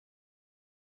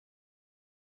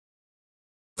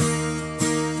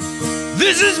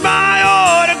this is my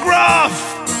autograph.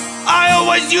 I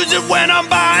always use it when I'm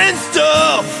buying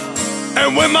stuff.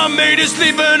 And when my mate is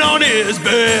sleeping on his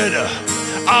bed,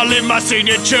 I leave my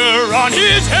signature on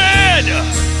his head.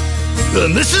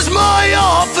 And this is my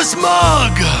office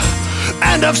mug,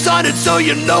 and I've signed it so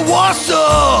you know what's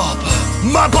up.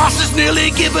 My boss has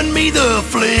nearly given me the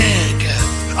flick.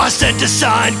 I sent a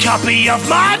signed copy of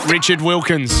my Richard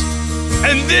Wilkins.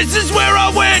 And this is where I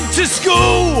went to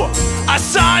school. I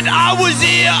signed I was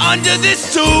here under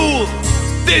this tool.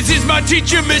 This is my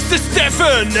teacher, Mr.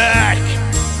 Stefanack.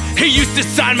 He used to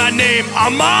sign my name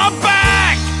on my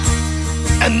back.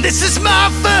 And this is my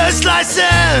first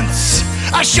license.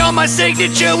 I show my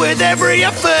signature with every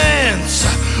offense.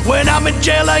 When I'm in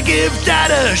jail I give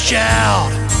Dad a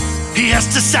shout. He has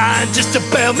to sign just to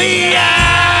bail me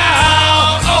out.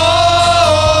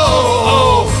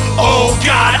 Oh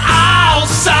God, I'll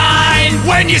sign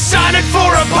when you're signing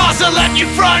for a parcel at your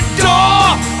front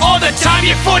door, or the time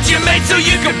you fought your mate so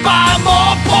you could buy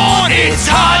more porn. It's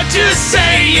hard to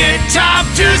say it, time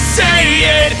to say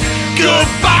it.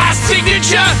 Goodbye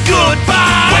signature,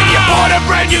 goodbye. When you bought a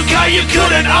brand new car you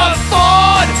couldn't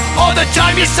afford, or the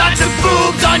time you signed some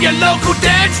boobs on your local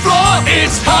dance floor.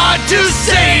 It's hard to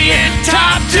say it,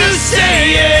 time to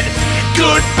say it.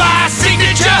 Goodbye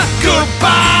signature,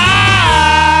 goodbye.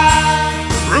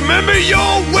 Remember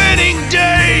your wedding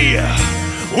day,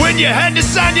 when you had to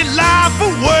sign your life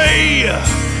away,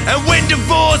 and when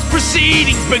divorce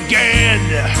proceedings began,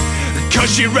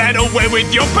 'cause you ran away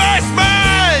with your best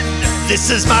man. This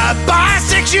is my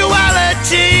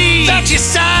bisexuality that you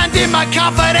signed in my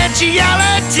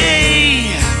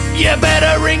confidentiality. You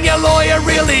better ring your lawyer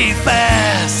really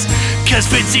fast, 'cause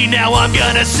Fitzy, now I'm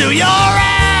gonna sue your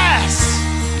ass.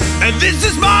 And this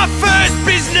is my first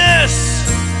business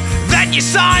that you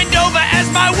signed over as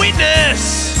my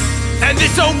witness. And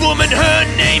this old woman, her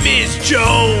name is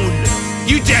Joan.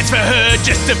 You dance for her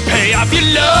just to pay off your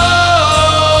loan.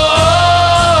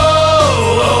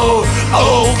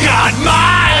 Oh God,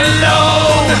 my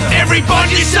loan. Every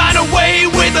bond you sign away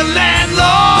with a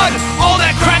landlord, all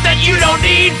that crap that you don't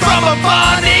need from a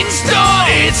bonding store.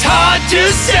 It's hard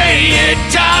to say it,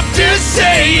 time to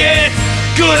say it.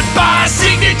 Goodbye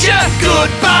signature,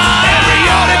 goodbye. Every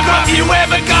autograph you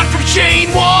ever got from chain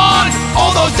one,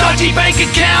 all those dodgy bank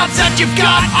accounts that you've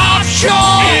got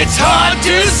offshore. It's hard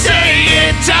to say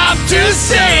it, time to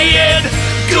say it.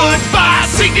 Goodbye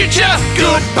signature,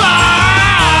 goodbye.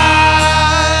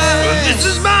 This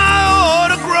is my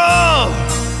autograph.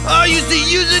 I used to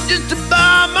use it just to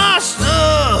buy my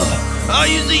stuff. I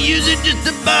used to use it just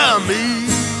to buy me.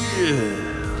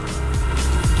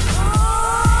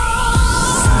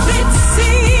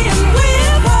 Fitzy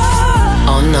Wippa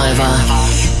on Nova.